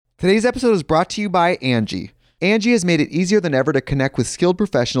Today's episode is brought to you by Angie. Angie has made it easier than ever to connect with skilled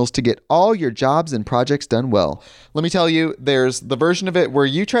professionals to get all your jobs and projects done well. Let me tell you, there's the version of it where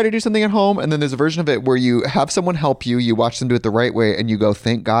you try to do something at home, and then there's a version of it where you have someone help you, you watch them do it the right way, and you go,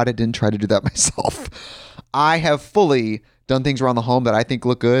 thank God I didn't try to do that myself. I have fully done things around the home that I think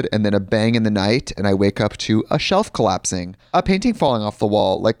look good, and then a bang in the night, and I wake up to a shelf collapsing, a painting falling off the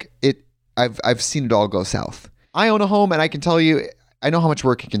wall. I've seen it all go south. I own a home, and I can tell you, I know how much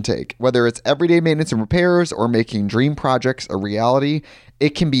work it can take. Whether it's everyday maintenance and repairs or making dream projects a reality,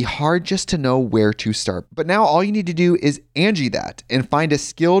 it can be hard just to know where to start. But now all you need to do is Angie that and find a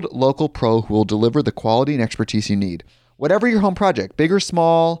skilled local pro who will deliver the quality and expertise you need. Whatever your home project, big or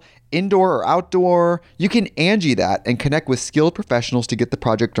small, indoor or outdoor, you can Angie that and connect with skilled professionals to get the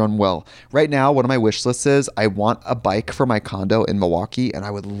project done well. Right now, one of my wish lists is I want a bike for my condo in Milwaukee, and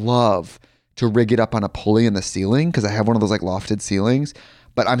I would love to rig it up on a pulley in the ceiling because I have one of those lofted ceilings,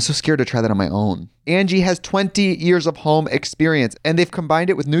 but I'm so scared to try that on my own. Angie has 20 years of home experience, and they've combined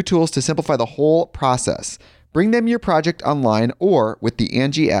it with new tools to simplify the whole process. Bring them your project online or with the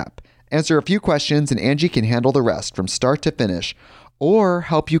Angie app. Answer a few questions and Angie can handle the rest from start to finish, or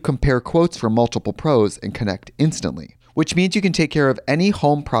help you compare quotes from multiple pros and connect instantly, which means you can take care of any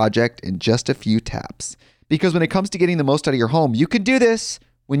home project in just a few taps. Because when it comes to getting the most out of your home, you can do this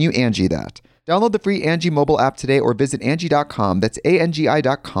when you Angie that. Download the free Angie mobile app today or visit Angie.com. That's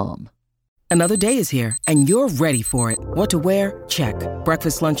ANGI.com. Another day is here and you're ready for it. What to wear? Check.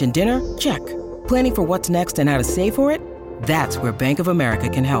 Breakfast, lunch, and dinner? Check. Planning for what's next and how to save for it? That's where Bank of America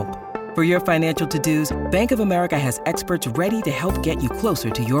can help. For your financial to-dos, Bank of America has experts ready to help get you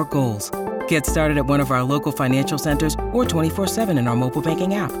closer to your goals. Get started at one of our local financial centers or 24/7 in our mobile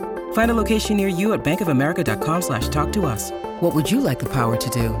banking app. Find a location near you at bankofamerica.com/talktous. What would you like the power to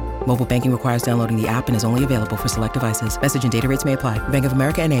do? Mobile banking requires downloading the app and is only available for select devices. Message and data rates may apply. Bank of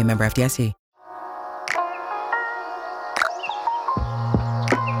America N.A., member FDIC.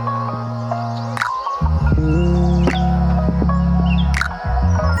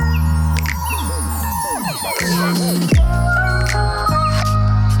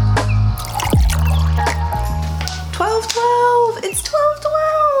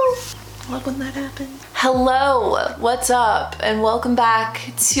 Love when that happens. Hello, what's up? And welcome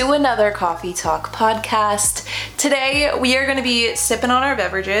back to another Coffee Talk podcast. Today we are going to be sipping on our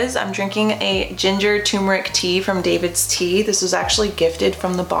beverages. I'm drinking a ginger turmeric tea from David's Tea. This was actually gifted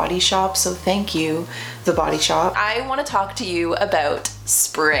from The Body Shop, so thank you, The Body Shop. I want to talk to you about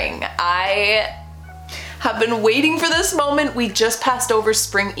spring. I have been waiting for this moment. We just passed over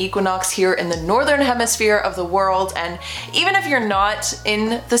spring equinox here in the northern hemisphere of the world, and even if you're not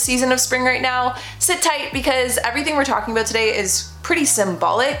in the season of spring right now, sit tight because everything we're talking about today is pretty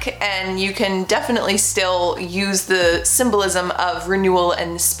symbolic, and you can definitely still use the symbolism of renewal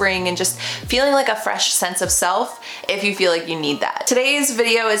and spring and just feeling like a fresh sense of self if you feel like you need that. Today's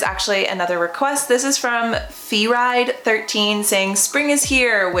video is actually another request. This is from FeeRide13 saying spring is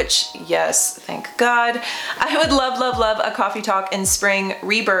here, which yes, thank God. I would love a coffee talk in spring,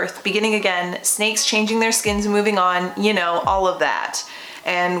 rebirth, beginning again, snakes changing their skins and moving on, you know, all of that.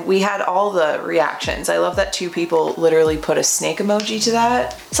 And we had all the reactions. I love that 2 people literally put a snake emoji to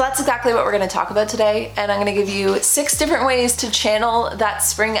that. So that's exactly what we're gonna talk about today. And I'm gonna give you 6 different ways to channel that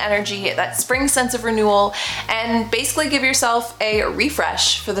spring energy, that spring sense of renewal, and basically give yourself a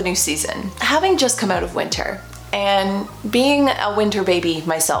refresh for the new season. Having just come out of winter, and being a winter baby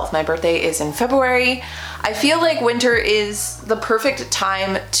myself, my birthday is in February, I feel like winter is the perfect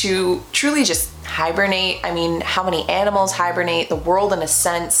time to truly just hibernate. I mean, how many animals hibernate? The world in a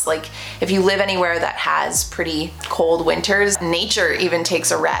sense, like if you live anywhere that has pretty cold winters, nature even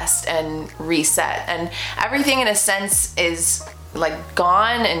takes a rest and reset, and everything in a sense is like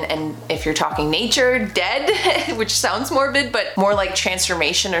gone, and if you're talking nature, dead, which sounds morbid, but more like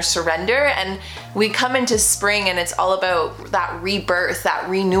transformation or surrender. And we come into spring and it's all about that rebirth, that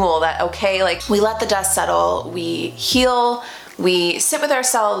renewal, that okay, like we let the dust settle, we heal, we sit with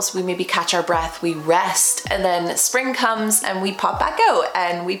ourselves, we maybe catch our breath, we rest, and then spring comes and we pop back out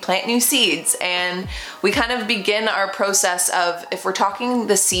and we plant new seeds, and we kind of begin our process of, if we're talking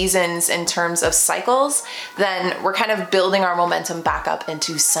the seasons in terms of cycles, then we're kind of building our momentum back up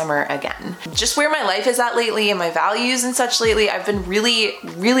into summer again. Just where my life is at lately and my values and such lately, I've been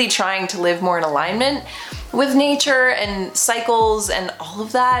really trying to live more in alignment with nature and cycles and all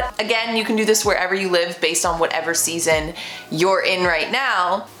of that. Again, you can do this wherever you live based on whatever season you're in right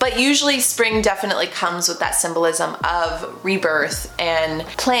now, but usually spring definitely comes with that symbolism of rebirth and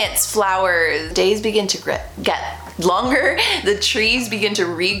plants, flowers, days begin to get longer, the trees begin to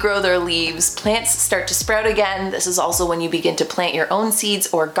regrow their leaves, plants start to sprout again. This is also when you begin to plant your own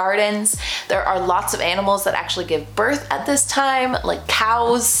seeds or gardens. There are lots of animals that actually give birth at this time, like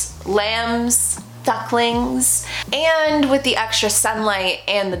cows, lambs, ducklings. And with the extra sunlight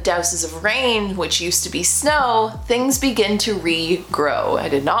and the douses of rain, which used to be snow, things begin to regrow. I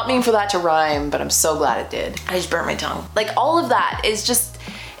did not mean for that to rhyme, but I'm so glad it did. I just burnt my tongue. Like, all of that is just,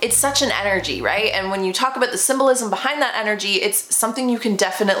 it's such an energy, right? And when you talk about the symbolism behind that energy, it's something you can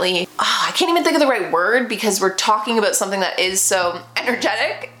definitely, I can't even think of the right word because we're talking about something that is so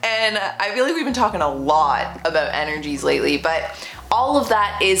energetic. And I feel like we've been talking a lot about energies lately, but all of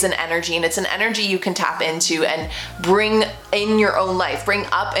that is an energy, and it's an energy you can tap into and bring in your own life, bring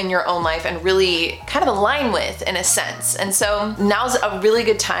up in your own life, and really kind of align with, in a sense. And so now's a really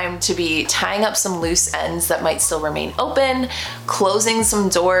good time to be tying up some loose ends that might still remain open, closing some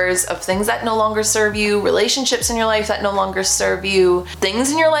doors of things that no longer serve you, relationships in your life that no longer serve you,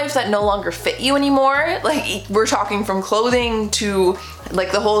 things in your life that no longer fit you anymore. Like, we're talking from clothing to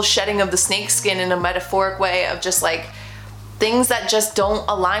like the whole shedding of the snake skin in a metaphoric way of just like things that just don't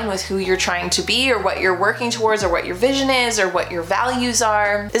align with who you're trying to be or what you're working towards or what your vision is or what your values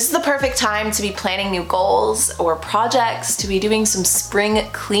are. This is the perfect time to be planning new goals or projects, to be doing some spring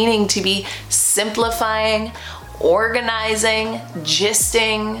cleaning, to be simplifying, organizing,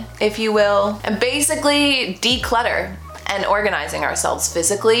 gisting, if you will, and basically declutter and organizing ourselves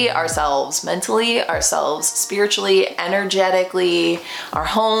physically, ourselves mentally, ourselves spiritually, energetically, our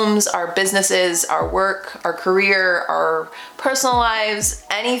homes, our businesses, our work, our career, our personal lives,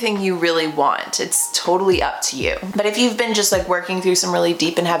 anything you really want. It's totally up to you. But if you've been just like working through some really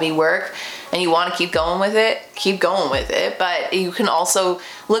deep and heavy work and you want to keep going with it, keep going with it. But you can also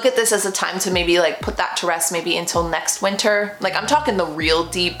look at this as a time to maybe like put that to rest maybe until next winter. Like, I'm talking the real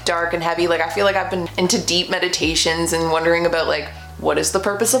deep, dark, and heavy. Like, I feel like I've been into deep meditations and wondering about like, what is the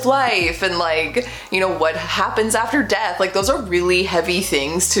purpose of life? And like, you know, what happens after death? Like, those are really heavy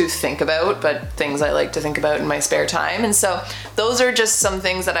things to think about, but things I like to think about in my spare time. And so those are just some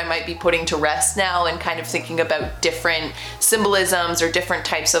things that I might be putting to rest now and kind of thinking about different symbolisms or different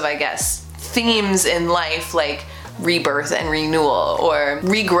types of, I guess, themes in life, like rebirth and renewal or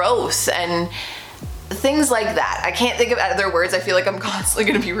regrowth and things like that. I can't think of other words. I feel like I'm constantly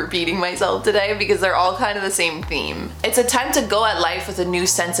going to be repeating myself today because they're all kind of the same theme. It's a time to go at life with a new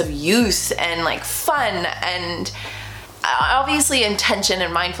sense of youth and like fun and obviously intention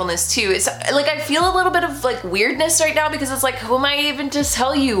and mindfulness too. It's like, I feel a little bit of like weirdness right now because it's like, who am I even to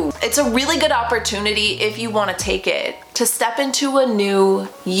tell you? It's a really good opportunity, if you want to take it, to step into a new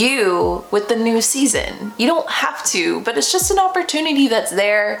you with the new season. You don't have to, but it's just an opportunity that's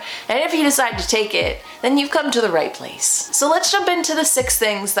there. And if you decide to take it, then you've come to the right place. So let's jump into the 6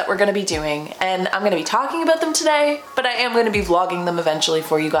 things that we're going to be doing. And I'm going to be talking about them today, but I am going to be vlogging them eventually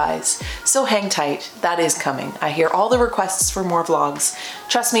for you guys. So hang tight. That is coming. I hear all the requests for more vlogs.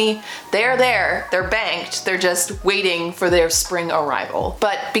 Trust me, they're there. They're banked. They're just waiting for their spring arrival.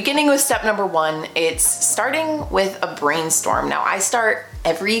 But beginning with step number 1, it's starting with a brainstorm. Now, I start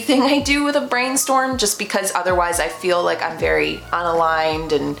everything I do with a brainstorm just because otherwise I feel like I'm very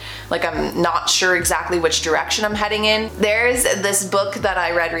unaligned and like I'm not sure exactly which direction I'm heading in. There's this book that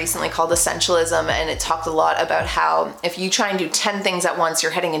I read recently called Essentialism, and it talked a lot about how if you try and do 10 things at once,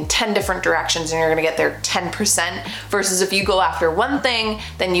 you're heading in 10 different directions and you're gonna get there 10%, versus if you go after one thing,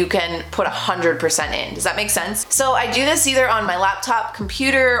 then you can put 100% in. Does that make sense? So I do this either on my laptop,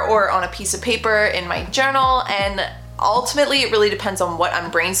 computer, or on a piece of paper in my journal, and ultimately, it really depends on what I'm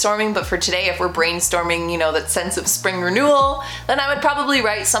brainstorming, but for today, if we're brainstorming, you know, that sense of spring renewal, then I would probably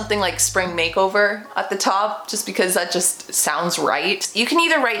write something like spring makeover at the top, just because that just sounds right. You can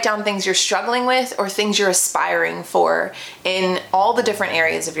either write down things you're struggling with or things you're aspiring for in all the different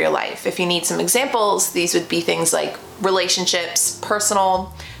areas of your life. If you need some examples, these would be things like relationships,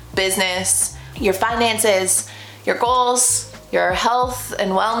 personal, business, your finances, your goals, your health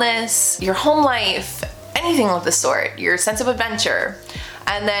and wellness, your home life, anything of the sort, your sense of adventure.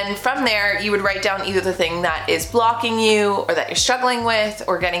 And then from there, you would write down either the thing that is blocking you or that you're struggling with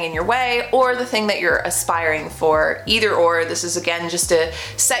or getting in your way, or the thing that you're aspiring for. Either or. This is again just to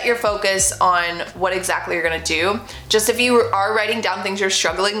set your focus on what exactly you're gonna do. Just if you are writing down things you're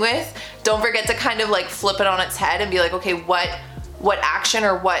struggling with, don't forget to kind of like flip it on its head and be like, okay, what action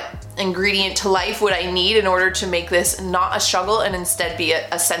or what ingredient to life would I need in order to make this not a struggle and instead be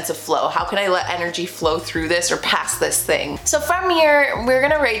a sense of flow? How can I let energy flow through this or past this thing? So from here, we're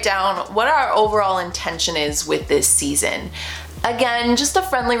gonna write down what our overall intention is with this season. Again, just a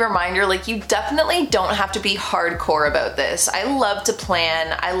friendly reminder, like you definitely don't have to be hardcore about this. I love to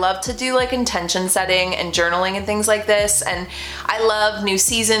plan. I love to do like intention setting and journaling and things like this. And I love new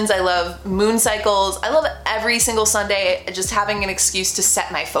seasons. I love moon cycles. I love every single Sunday just having an excuse to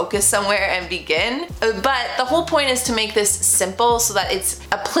set my focus somewhere and begin. But the whole point is to make this simple so that it's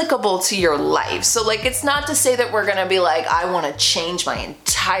applicable to your life. So like, it's not to say that we're gonna be like, I wanna change my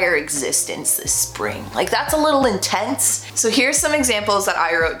entire existence this spring. Like that's a little intense. So here's some examples that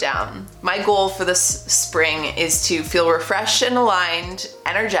I wrote down. My goal for this spring is to feel refreshed and aligned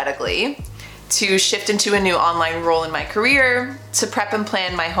energetically, to shift into a new online role in my career, to prep and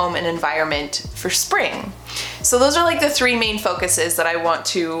plan my home and environment for spring. So those are like the three main focuses that I want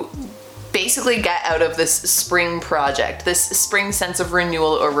to basically get out of this spring project, this spring sense of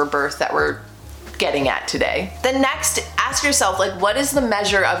renewal or rebirth that we're getting at today. Then next, ask yourself, like, what is the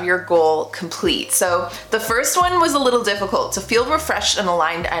measure of your goal complete? So the first one was a little difficult. To feel refreshed and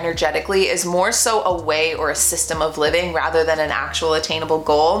aligned energetically is more so a way or a system of living rather than an actual attainable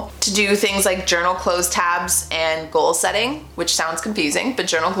goal. To do things like journal close tabs and goal setting, which sounds confusing, but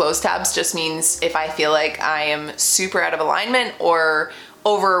journal close tabs just means if I feel like I am super out of alignment or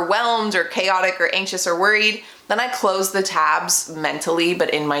overwhelmed or chaotic or anxious or worried, then I close the tabs mentally,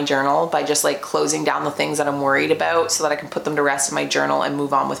 but in my journal by just like closing down the things that I'm worried about so that I can put them to rest in my journal and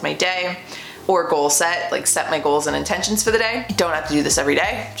move on with my day. Or goal set, like set my goals and intentions for the day. You don't have to do this every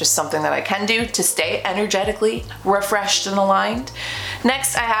day, just something that I can do to stay energetically refreshed and aligned.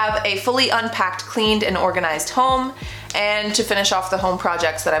 Next, I have a fully unpacked, cleaned, and organized home, and to finish off the home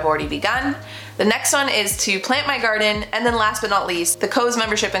projects that I've already begun. The next one is to plant my garden, and then last but not least, the Co's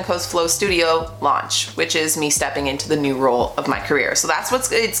membership and Co's Flow Studio launch, which is me stepping into the new role of my career. So that's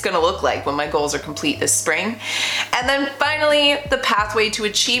what it's gonna look like when my goals are complete this spring. And then finally, the pathway to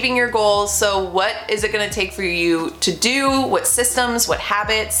achieving your goals. So what is it gonna take for you to do? What systems, what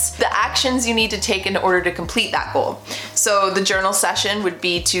habits, the actions you need to take in order to complete that goal. So the journal session would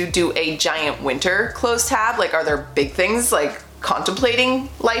be to do a giant winter close tab. Like, are there big things like contemplating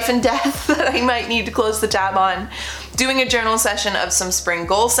life and death that I might need to close the tab on? Doing a journal session of some spring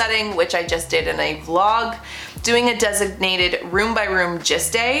goal setting, which I just did in a vlog. Doing a designated room by room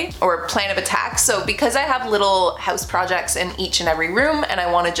gist day or plan of attack. So because I have little house projects in each and every room and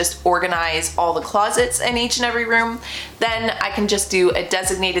I want to just organize all the closets in each and every room, then I can just do a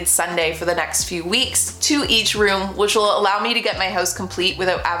designated Sunday for the next few weeks to each room, which will allow me to get my house complete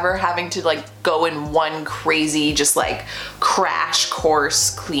without ever having to like go in one crazy, just like crash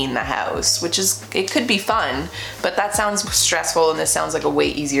course clean the house, which is, it could be fun, but that sounds stressful and this sounds like a way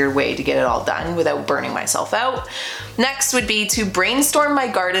easier way to get it all done without burning myself out. Next would be to brainstorm my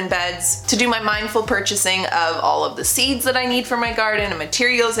garden beds, to do my mindful purchasing of all of the seeds that I need for my garden and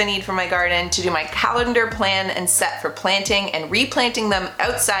materials I need for my garden, to do my calendar plan and set for planting and replanting them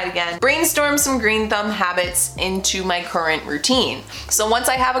outside again, brainstorm some green thumb habits into my current routine. So once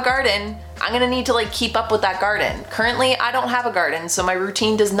I have a garden, I'm gonna need to like keep up with that garden. Currently, I don't have a garden, so my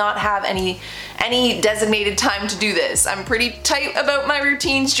routine does not have any designated time to do this. I'm pretty tight about my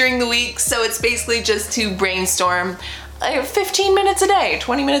routines during the week, so it's basically just to brainstorm 15 minutes a day,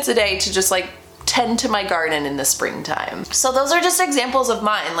 20 minutes a day to just like tend to my garden in the springtime. So those are just examples of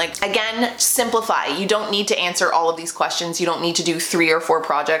mine. Like, again, simplify. You don't need to answer all of these questions. You don't need to do 3 or 4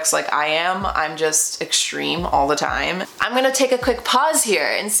 projects like I am. I'm just extreme all the time. I'm gonna take a quick pause here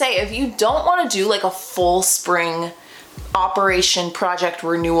and say, if you don't wanna do like a full spring operation project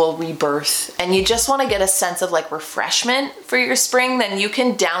renewal rebirth and you just want to get a sense of like refreshment for your spring, then you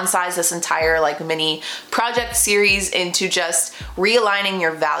can downsize this entire like mini project series into just realigning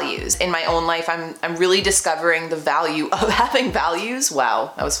your values. In my own life, I'm really discovering the value of having values.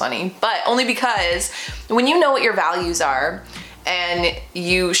 Wow, that was funny. But only because when you know what your values are and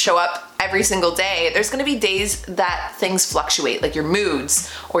you show up every single day, there's gonna be days that things fluctuate, like your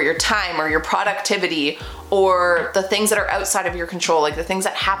moods or your time or your productivity or the things that are outside of your control, like the things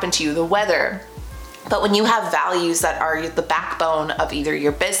that happen to you, the weather. But when you have values that are the backbone of either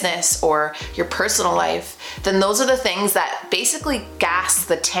your business or your personal life, then those are the things that basically gas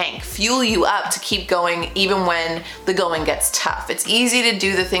the tank, fuel you up to keep going even when the going gets tough. It's easy to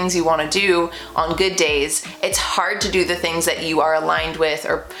do the things you want to do on good days. It's hard to do the things that you are aligned with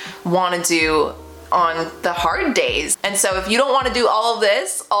or want to do on the hard days. And so if you don't want to do all of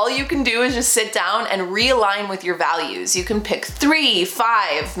this, all you can do is just sit down and realign with your values. You can pick 3,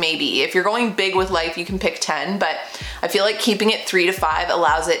 5, maybe. If you're going big with life, you can pick 10, but I feel like keeping it 3 to 5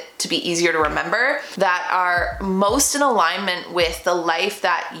 allows it to be easier to remember, that are most in alignment with the life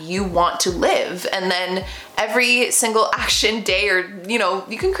that you want to live. And then every single action day, or,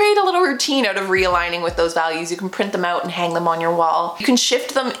 you can create a little routine out of realigning with those values. You can print them out and hang them on your wall. You can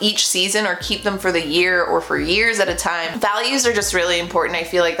shift them each season or keep them for the year or for years at a time. Values are just really important. I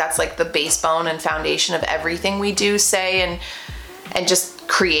feel like that's like the base bone and foundation of everything we do, say, and just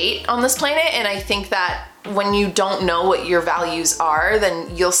create on this planet. And I think that when you don't know what your values are,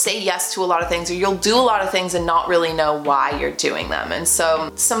 then you'll say yes to a lot of things, or you'll do a lot of things and not really know why you're doing them. And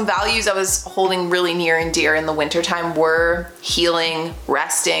so some values I was holding really near and dear in the wintertime were healing,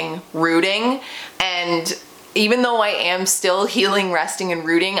 resting, rooting. And even though I am still healing, resting, and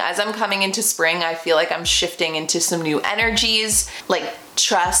rooting, as I'm coming into spring, I feel like I'm shifting into some new energies, like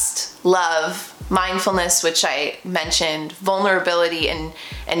trust, love, mindfulness, which I mentioned, vulnerability, and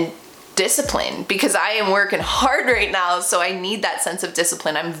discipline, because I am working hard right now, so I need that sense of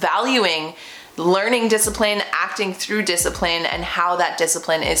discipline. I'm valuing learning discipline, acting through discipline, and how that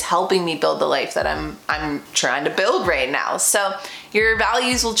discipline is helping me build the life that I'm trying to build right now. So your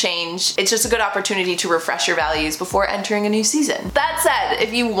values will change. It's just a good opportunity to refresh your values before entering a new season. That said,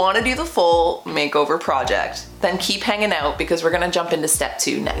 if you want to do the full makeover project, then keep hanging out, because we're going to jump into step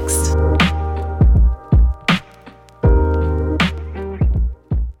 2 next.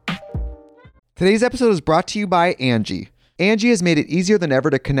 Today's episode is brought to you by Angie. Angie has made it easier than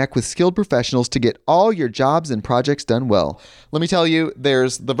ever to connect with skilled professionals to get all your jobs and projects done well. Let me tell you,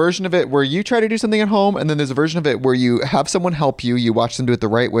 there's the version of it where you try to do something at home, and then there's a version of it where you have someone help you, you watch them do it the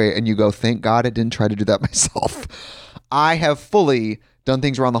right way, and you go, thank God I didn't try to do that myself. I have fully done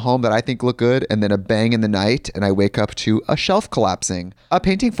things around the home that I think look good, and then a bang in the night, and I wake up to a shelf collapsing, a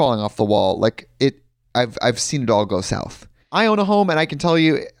painting falling off the wall. I've seen it all go south. I own a home, and I can tell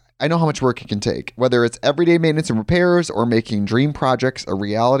you, I know how much work it can take. Whether it's everyday maintenance and repairs or making dream projects a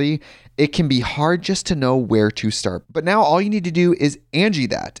reality, it can be hard just to know where to start. But now all you need to do is Angie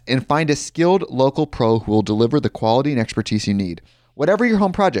that and find a skilled local pro who will deliver the quality and expertise you need. Whatever your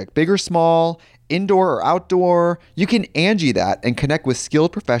home project, big or small, indoor or outdoor, you can Angie that and connect with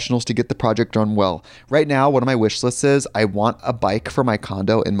skilled professionals to get the project done well. Right now, one of my wish lists is I want a bike for my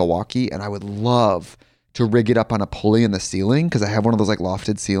condo in Milwaukee, and I would love to rig it up on a pulley in the ceiling, because I have one of those like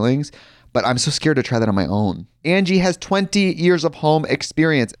lofted ceilings, but I'm so scared to try that on my own. Angie has 20 years of home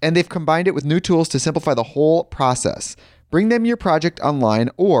experience, and they've combined it with new tools to simplify the whole process. Bring them your project online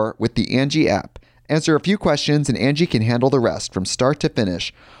or with the Angie app. Answer a few questions and Angie can handle the rest from start to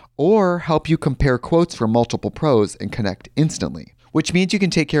finish, or help you compare quotes from multiple pros and connect instantly, which means you can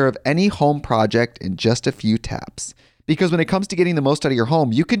take care of any home project in just a few taps. Because when it comes to getting the most out of your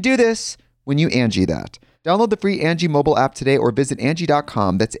home, you can do this when you Angie that. Download the free Angie mobile app today or visit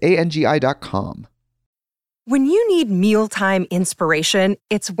Angie.com. That's ANGI.com. When you need mealtime inspiration,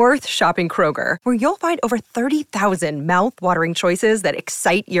 it's worth shopping Kroger, where you'll find over 30,000 mouth-watering choices that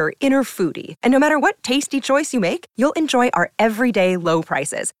excite your inner foodie. And no matter what tasty choice you make, you'll enjoy our everyday low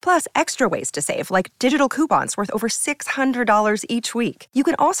prices, plus extra ways to save, like digital coupons worth over $600 each week. You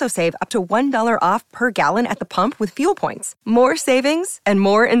can also save up to $1 off per gallon at the pump with fuel points. More savings and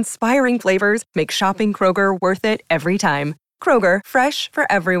more inspiring flavors make shopping Kroger worth it every time. Kroger, fresh for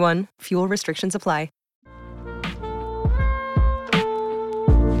everyone. Fuel restrictions apply.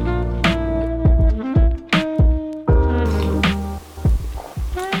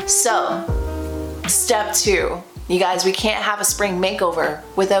 So, step 2. You guys, we can't have a spring makeover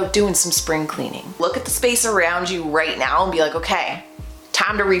without doing some spring cleaning. Look at the space around you right now and be like, okay,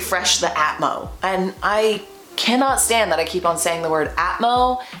 time to refresh the Atmo. And I cannot stand that I keep on saying the word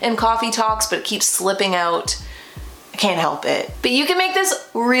Atmo in coffee talks, but it keeps slipping out. I can't help it. But you can make this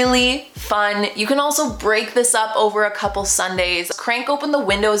really fun. You can also break this up over a couple Sundays. Crank open the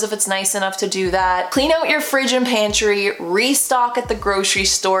windows if it's nice enough to do that. Clean out your fridge and pantry. Restock at the grocery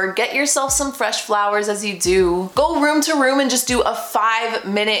store. Get yourself some fresh flowers as you do. Go room to room and just do a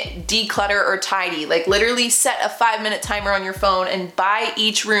 5-minute declutter or tidy. Like literally set a 5-minute timer on your phone, and by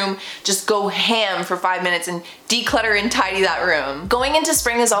each room, just go ham for 5 minutes and declutter and tidy that room. Going into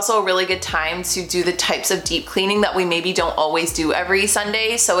spring is also a really good time to do the types of deep cleaning that we maybe don't always do every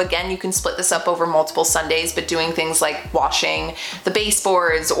Sunday. So again, you can split this up over multiple Sundays, but doing things like washing the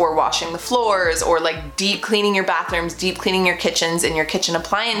baseboards or washing the floors, or like deep cleaning your bathrooms, deep cleaning your kitchens and your kitchen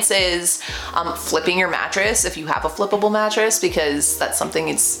appliances, flipping your mattress if you have a flippable mattress, because that's something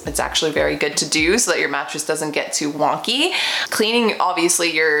it's actually very good to do so that your mattress doesn't get too wonky. Cleaning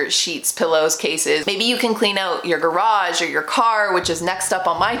obviously your sheets, pillows, cases. Maybe you can clean out your garage or your car, which is next up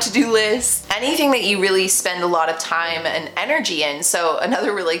on my to-do list. Anything that you really spend a lot of time and energy in. So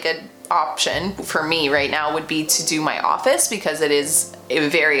another really good option for me right now would be to do my office, because it is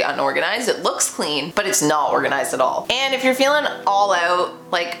very unorganized. It looks clean, but it's not organized at all. And if you're feeling all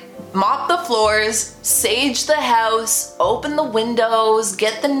out, like, mop the floors, sage the house, open the windows,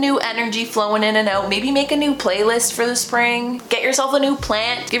 get the new energy flowing in and out, maybe make a new playlist for the spring, get yourself a new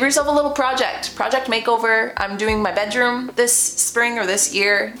plant, give yourself a little project makeover. I'm doing my bedroom this spring or this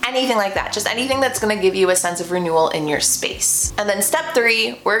year, anything like that, just anything that's gonna give you a sense of renewal in your space. And then step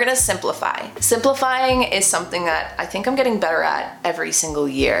 3, we're gonna simplify. Simplifying is something that I think I'm getting better at every single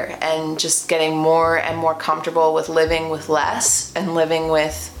year, and just getting more and more comfortable with living with less and living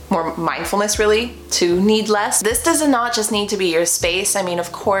with more mindfulness, really, to need less. This does not just need to be your space. I mean,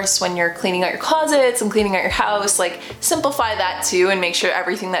 of course, when you're cleaning out your closets and cleaning out your house, like, simplify that too and make sure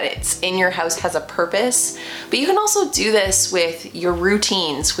everything that it's in your house has a purpose. But you can also do this with your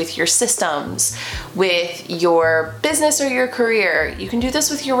routines, with your systems, with your business or your career. You can do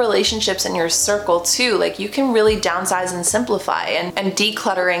this with your relationships and your circle too. Like, you can really downsize and simplify, and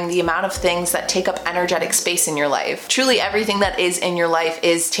decluttering the amount of things that take up energetic space in your life. Truly, everything that is in your life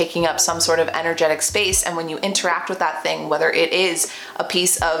is taking up some sort of energetic space, and when you interact with that thing, whether it is a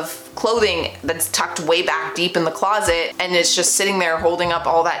piece of clothing that's tucked way back deep in the closet and it's just sitting there holding up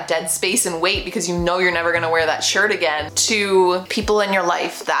all that dead space and weight because you know you're never going to wear that shirt again, to people in your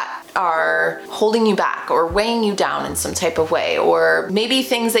life that are holding you back or weighing you down in some type of way, or maybe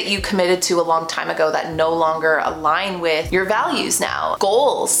things that you committed to a long time ago that no longer align with your values now,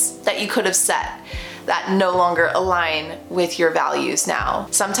 goals that you could have set that no longer align with your values now.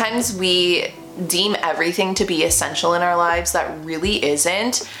 Sometimes we deem everything to be essential in our lives that really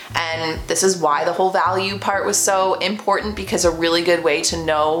isn't, and this is why the whole value part was so important, because a really good way to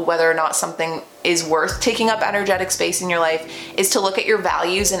know whether or not something is worth taking up energetic space in your life is to look at your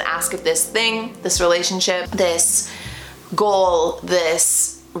values and ask if this thing, this relationship, this goal,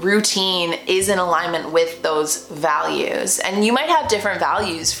 this routine is in alignment with those values. And you might have different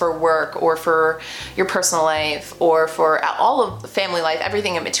values for work or for your personal life or for all of the family life,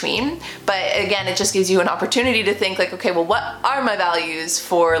 everything in between. But again, it just gives you an opportunity to think like, okay, well, what are my values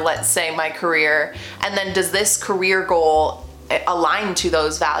for, let's say, my career? And then does this career goal align to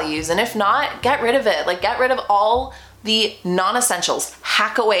those values? And if not, get rid of it. Like, get rid of all the non-essentials,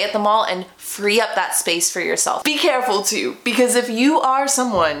 hack away at them all, and free up that space for yourself. Be careful too, because if you are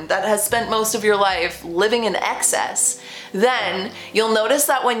someone that has spent most of your life living in excess, then you'll notice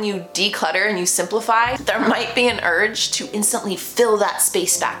that when you declutter and you simplify, there might be an urge to instantly fill that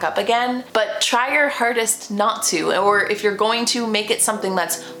space back up again, but try your hardest not to. Or if you're going to, make it something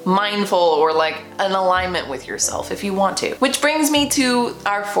that's mindful or like an alignment with yourself if you want to. Which brings me to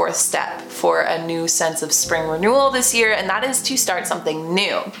our 4th step for a new sense of spring renewal this year, and that is to start something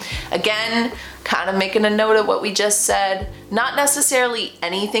new. Again, kind of making a note of what we just said, not necessarily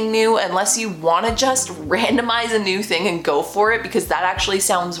anything new unless you want to just randomize a new thing and go for it, because that actually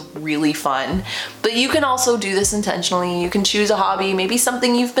sounds really fun. But you can also do this intentionally. You can choose a hobby, maybe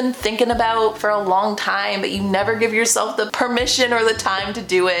something you've been thinking about for a long time, but you never give yourself the permission or the time to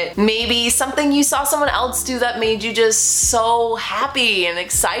do it. Maybe something you saw someone else do that made you just so happy and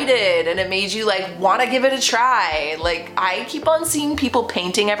excited, and it made you like want to give it a try. Like, I keep on seeing people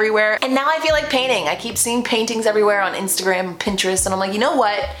painting everywhere, and now I feel like painting. I keep seeing paintings everywhere on Instagram and Pinterest, and I'm like, you know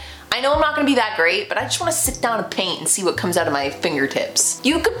what? I know I'm not gonna be that great, but I just wanna sit down and paint and see what comes out of my fingertips.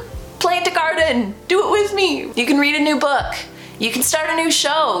 You could plant a garden, do it with me. You can read a new book. You can start a new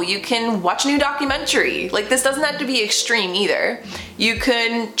show. You can watch a new documentary. Like, this doesn't have to be extreme either. You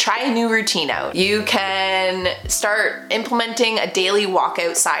can try a new routine out. You can start implementing a daily walk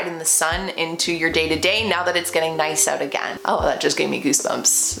outside in the sun into your day-to-day now that it's getting nice out again. Oh, that just gave me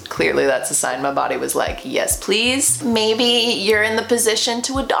goosebumps. Clearly that's a sign my body was like, yes, please. Maybe you're in the position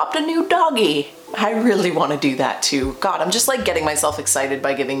to adopt a new doggy. I really want to do that too. God, I'm just like getting myself excited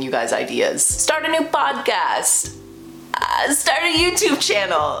by giving you guys ideas. Start a new podcast. Start a YouTube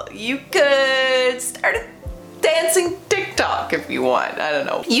channel. You could start a dancing TikTok if you want. I don't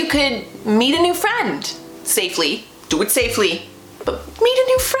know. You could meet a new friend safely. Do it safely. But meet a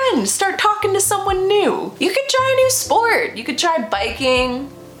new friend. Start talking to someone new. You could try a new sport. You could try biking.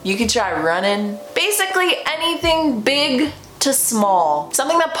 You could try running. Basically anything big to small.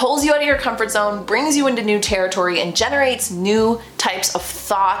 Something that pulls you out of your comfort zone, brings you into new territory, and generates new types of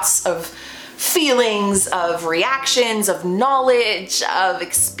thoughts, of feelings, of reactions, of knowledge, of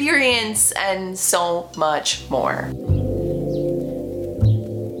experience, and so much more.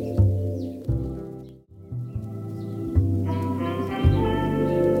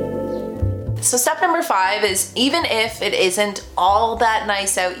 So step number 5 is, even if it isn't all that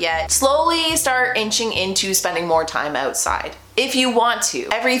nice out yet, slowly start inching into spending more time outside. if you want to.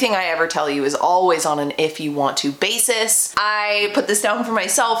 Everything I ever tell you is always on an if you want to basis. I put this down for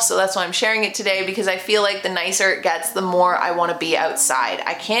myself, so that's why I'm sharing it today, because I feel like the nicer it gets, the more I want to be outside.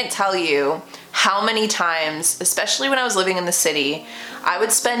 I can't tell you how many times, especially when I was living in the city, I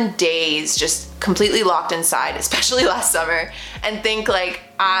would spend days just completely locked inside, especially last summer, and think like,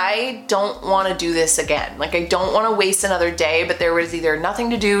 I don't want to do this again. Like, I don't want to waste another day, but there was either nothing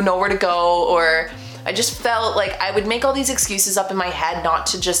to do, nowhere to go, or I just felt like I would make all these excuses up in my head not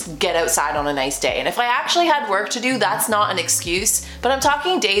to just get outside on a nice day. And if I actually had work to do, that's not an excuse. But I'm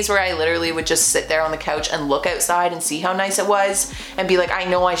talking days where I literally would just sit there on the couch and look outside and see how nice it was and be like, I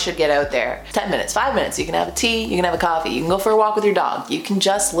know I should get out there. 10 minutes, 5 minutes, you can have a tea, you can have a coffee, you can go for a walk with your dog. You can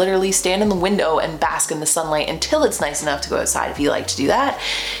just literally stand in the window and bask in the sunlight until it's nice enough to go outside if you like to do that.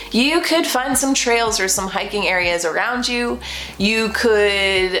 You could find some trails or some hiking areas around you. You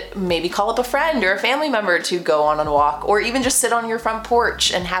could maybe call up a friend or a family member to go on a walk, or even just sit on your front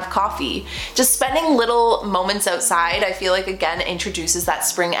porch and have coffee. Just spending little moments outside, I feel like, again, introduces that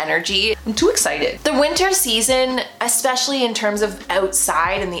spring energy. I'm too excited. The winter season, especially in terms of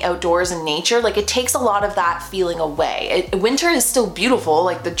outside and the outdoors and nature, like, it takes a lot of that feeling away. Winter is still beautiful,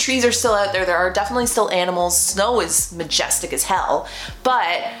 like the trees are still out there, there are definitely still animals, snow is majestic as hell,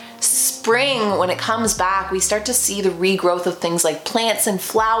 but spring, when it comes back, we start to see the regrowth of things like plants and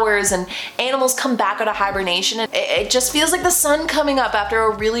flowers, and animals come back out of hibernation. It just feels like the sun coming up after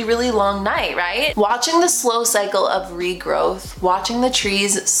a really, really long night, right? Watching the slow cycle of regrowth, watching the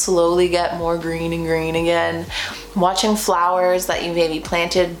trees slowly get more green and green again, watching flowers that you maybe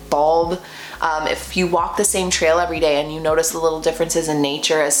planted bulb. If you walk the same trail every day and you notice the little differences in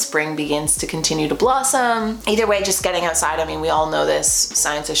nature as spring begins to continue to blossom. Either way, just getting outside, I mean, we all know this,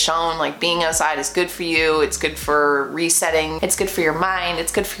 science has shown, like, being outside is good for you, it's good for resetting, it's good for your mind,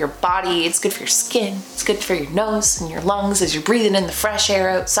 it's good for your body, it's good for your skin, it's good for your nose and your lungs as you're breathing in the fresh air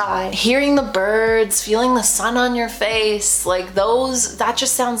outside. Hearing the birds, feeling the sun on your face, like that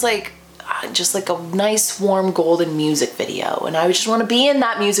just sounds like just like a nice warm golden music video, and I just want to be in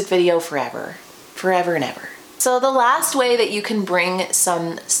that music video forever and ever. So the last way that you can bring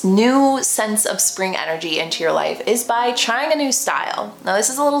some new sense of spring energy into your life is by trying a new style. Now, this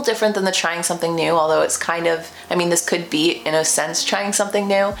is a little different than the trying something new, although it's kind of, I mean, this could be, in a sense, trying something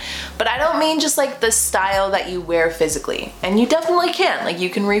new, but I don't mean just like the style that you wear physically. And you definitely can. Like, you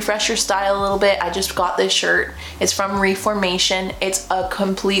can refresh your style a little bit. I just got this shirt. It's from Reformation. It's a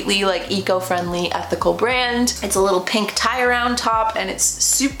completely like eco-friendly, ethical brand. It's a little pink tie-around top, and it's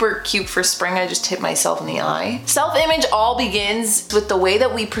super cute for spring. I just hit myself in the eye. Self-image all begins with the way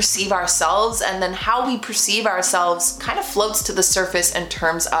that we perceive ourselves, and then how we perceive ourselves kind of floats to the surface in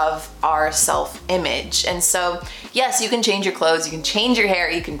terms of our self-image. And so, yes, you can change your clothes, you can change your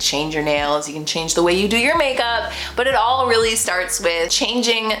hair, you can change your nails, you can change the way you do your makeup, but it all really starts with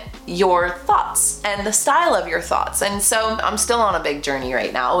changing your thoughts and the style of your thoughts. And so I'm still on a big journey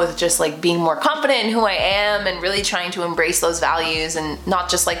right now with just like being more confident in who I am and really trying to embrace those values and not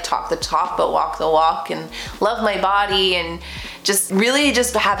just like talk the talk, but walk the walk, and love my body, and just really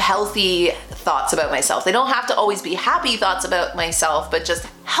just have healthy thoughts about myself. They don't have to always be happy thoughts about myself, but just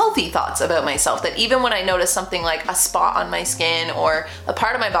healthy thoughts about myself, that even when I notice something like a spot on my skin or a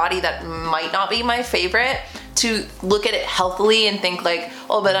part of my body that might not be my favorite, to look at it healthily and think like,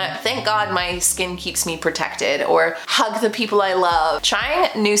 oh, but thank God my skin keeps me protected, or hug the people I love. Trying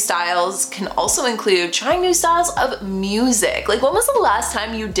new styles can also include trying new styles of music. Like, when was the last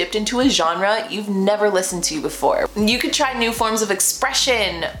time you dipped into a genre you've never listened to before? You could try new forms of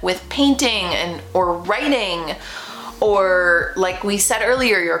expression with painting or writing, or like we said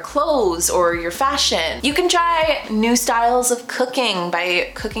earlier, your clothes or your fashion. You can try new styles of cooking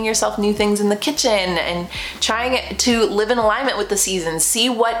by cooking yourself new things in the kitchen and trying to live in alignment with the seasons. See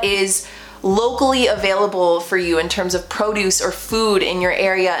what is locally available for you in terms of produce or food in your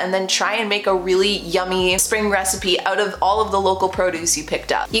area, and then try and make a really yummy spring recipe out of all of the local produce you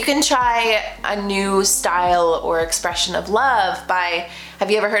picked up. You can try a new style or expression of love by,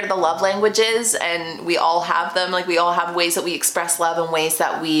 have you ever heard of the love languages? And we all have them. Like, we all have ways that we express love and ways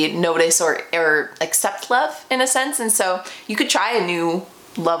that we notice or accept love, in a sense. And so you could try a new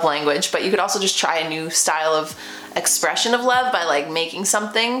love language, but you could also just try a new style of expression of love by like making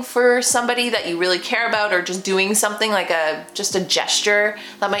something for somebody that you really care about, or just doing something like just a gesture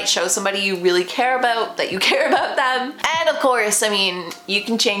that might show somebody you really care about that you care about them. And of course, I mean, you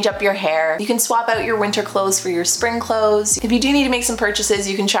can change up your hair. You can swap out your winter clothes for your spring clothes. If you do need to make some purchases,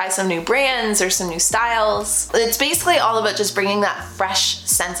 you can try some new brands or some new styles. It's basically all about just bringing that fresh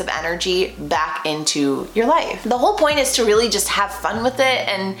sense of energy back into your life. The whole point is to really just have fun with it,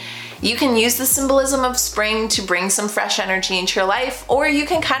 and you can use the symbolism of spring to bring bring some fresh energy into your life, or you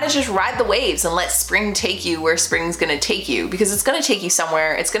can kind of just ride the waves and let spring take you where spring's gonna take you, because it's gonna take you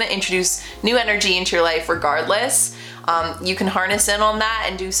somewhere. It's gonna introduce new energy into your life regardless. You can harness in on that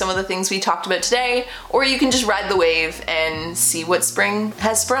and do some of the things we talked about today, or you can just ride the wave and see what spring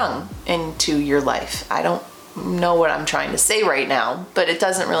has sprung into your life. I don't know what I'm trying to say right now, but it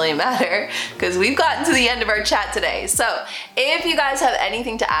doesn't really matter because we've gotten to the end of our chat today. So if you guys have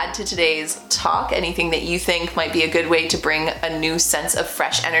anything to add to today's talk, anything that you think might be a good way to bring a new sense of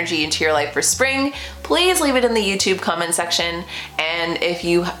fresh energy into your life for spring, please leave it in the YouTube comment section. And if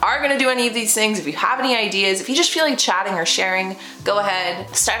you are going to do any of these things, if you have any ideas, if you just feel like chatting or sharing, go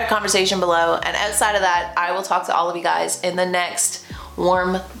ahead, start a conversation below. And outside of that, I will talk to all of you guys in the next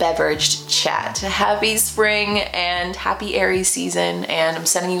warm beveraged chat. Happy spring and happy Aries season, and I'm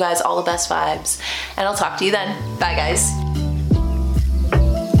sending you guys all the best vibes, and I'll talk to you then. Bye guys.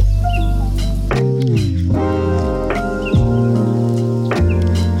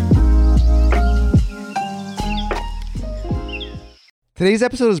 Today's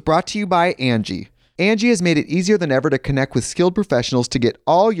episode is brought to you by Angie. Angie has made it easier than ever to connect with skilled professionals to get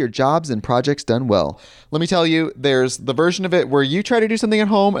all your jobs and projects done well. Let me tell you, there's the version of it where you try to do something at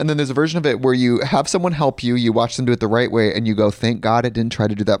home, and then there's a version of it where you have someone help you, you watch them do it the right way, and you go, thank God I didn't try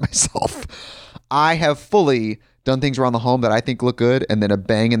to do that myself. I have fully done things around the home that I think look good, and then a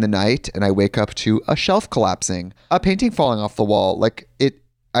bang in the night, and I wake up to a shelf collapsing, a painting falling off the wall.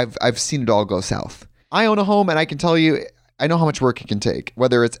 I've seen it all go south. I own a home, and I can tell you, I know how much work it can take.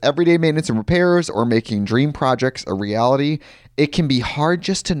 Whether it's everyday maintenance and repairs or making dream projects a reality, it can be hard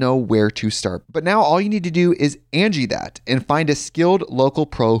just to know where to start. But now all you need to do is Angie that and find a skilled local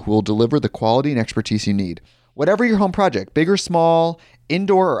pro who will deliver the quality and expertise you need. Whatever your home project, big or small,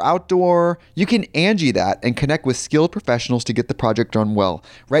 indoor or outdoor, you can Angie that and connect with skilled professionals to get the project done well.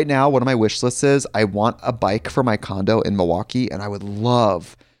 Right now, one of my wish lists is I want a bike for my condo in Milwaukee, and I would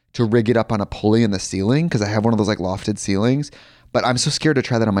love to rig it up on a pulley in the ceiling because I have one of those like lofted ceilings, but I'm so scared to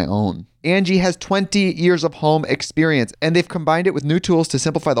try that on my own. Angie has 20 years of home experience, and they've combined it with new tools to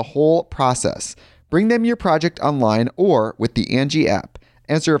simplify the whole process. Bring them your project online or with the Angie app.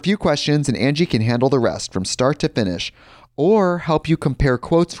 Answer a few questions and Angie can handle the rest from start to finish, or help you compare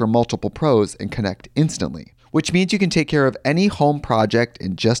quotes from multiple pros and connect instantly, which means you can take care of any home project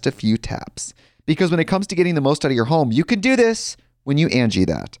in just a few taps. Because when it comes to getting the most out of your home, you can do this when you Angie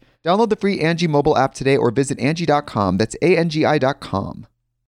that. Download the free Angie mobile app today or visit Angie.com. That's ANGI.com.